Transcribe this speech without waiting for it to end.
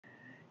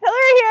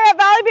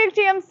by Buick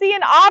GMC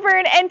in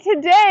Auburn, and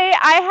today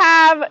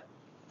I have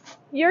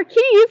your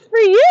keys for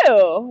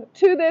you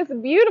to this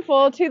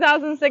beautiful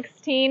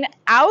 2016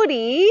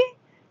 Audi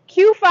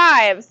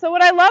Q5. So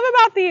what I love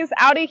about these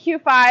Audi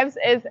Q5s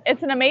is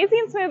it's an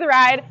amazing smooth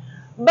ride,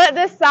 but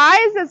the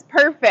size is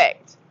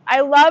perfect.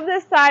 I love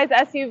this size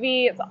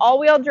SUV. It's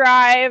all-wheel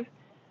drive.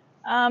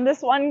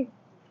 This one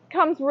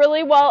comes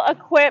really well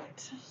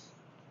equipped.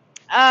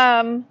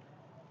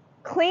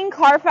 Clean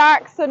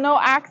Carfax, so no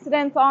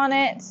accidents on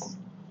it.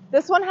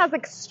 This one has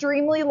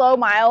extremely low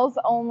miles,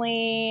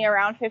 only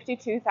around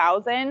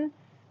 52,000,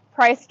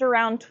 priced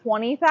around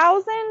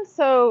 20,000.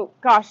 So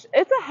gosh,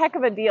 it's a heck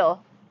of a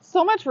deal.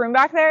 So much room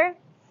back there.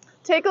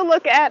 Take a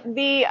look at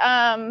the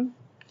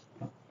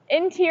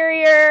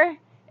interior.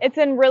 It's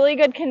in really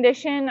good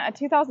condition.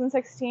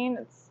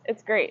 2016,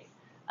 it's great.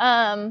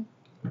 Has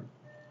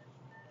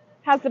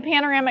the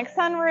panoramic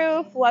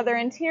sunroof, leather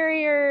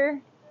interior.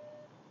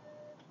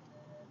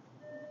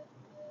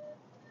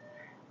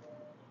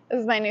 This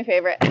is my new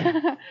favorite.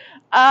 It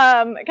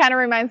kind of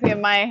reminds me of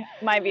my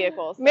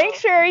vehicle. So. Make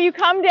sure you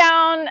come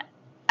down,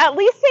 at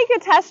least take a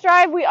test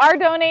drive. We are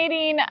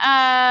donating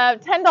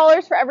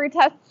 $10 for every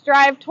test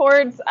drive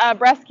towards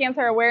breast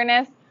cancer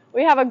awareness.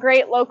 We have a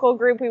great local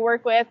group we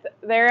work with.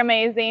 They're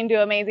amazing,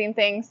 do amazing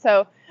things.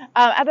 So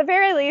at the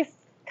very least,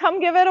 come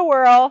give it a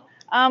whirl.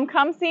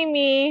 Come see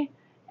me,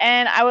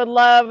 and I would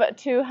love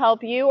to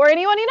help you or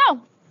anyone you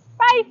know.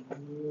 Bye.